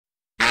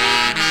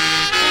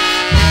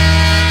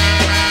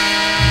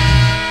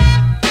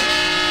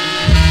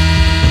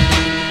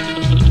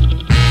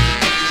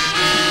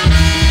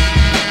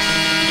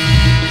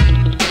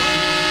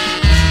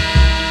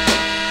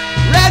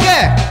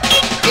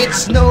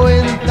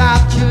knowing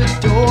that your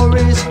door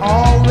is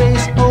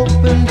always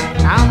open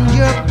and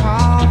your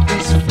path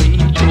is free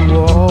to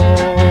walk.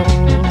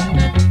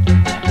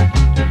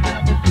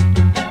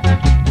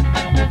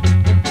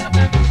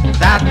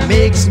 That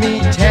makes me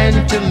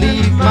tend to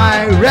leave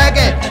my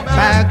reggae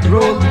bag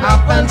rolled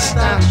up and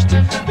stashed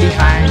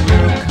behind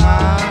your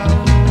couch.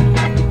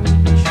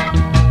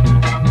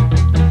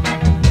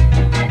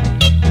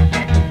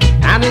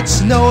 And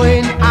it's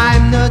knowing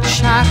I'm not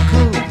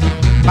shackled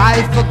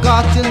by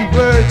forgotten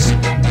words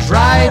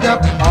dried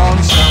up on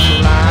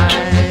some line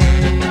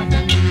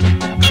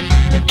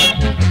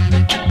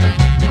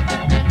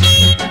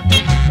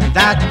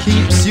that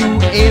keeps you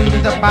in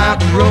the back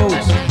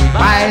roads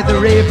by the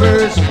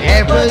rivers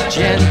ever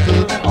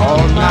gentle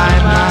on my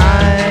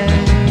mind.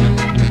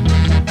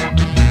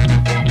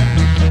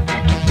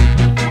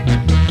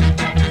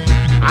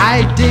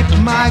 I dip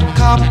my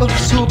cup of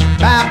soup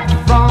back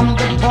from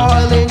the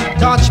boiling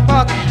Dutch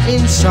pot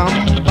in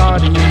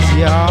somebody's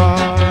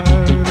yard.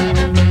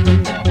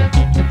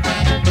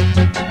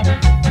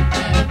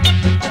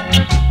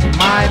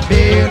 My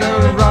beard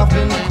a rough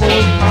and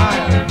cold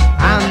fire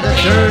and a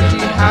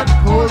dirty hat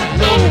pulled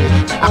low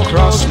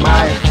across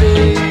my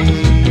face.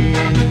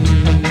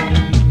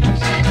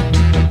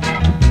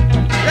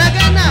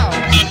 Reggae now!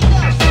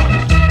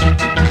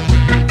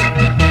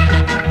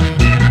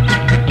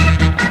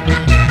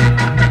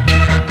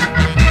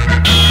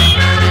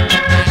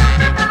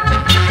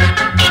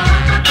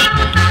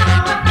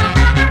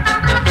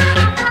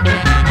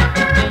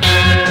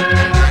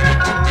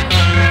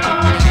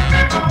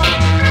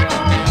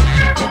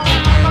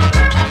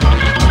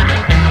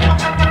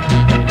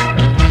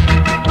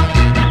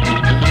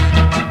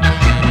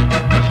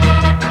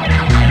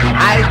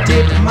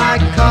 My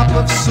cup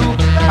of soup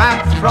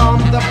back from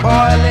the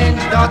boiling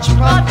Dutch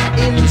pot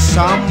in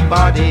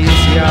somebody's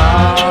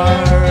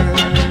yard.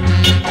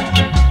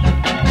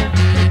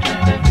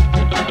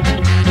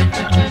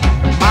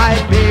 My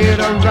beard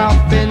a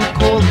rough and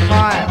cold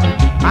fire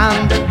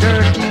and a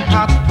dirty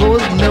hat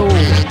pulled low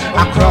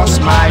across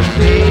my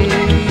face.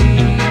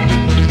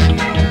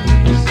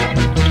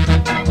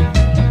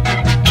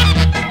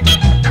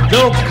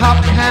 Though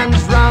cup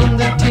hands round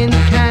the tin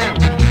can,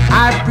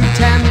 I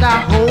pretend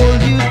I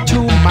hold you to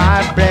my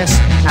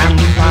breast and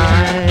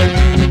find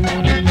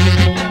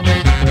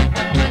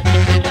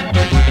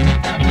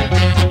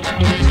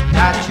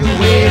that you're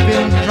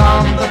waving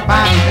from the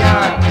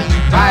backyard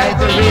by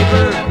the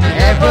river,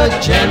 ever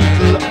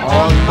gentle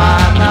on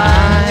my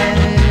mind.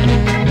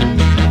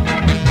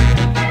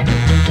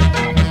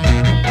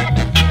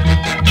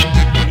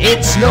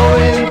 It's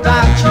knowing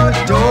that your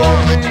door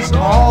is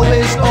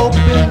always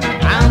open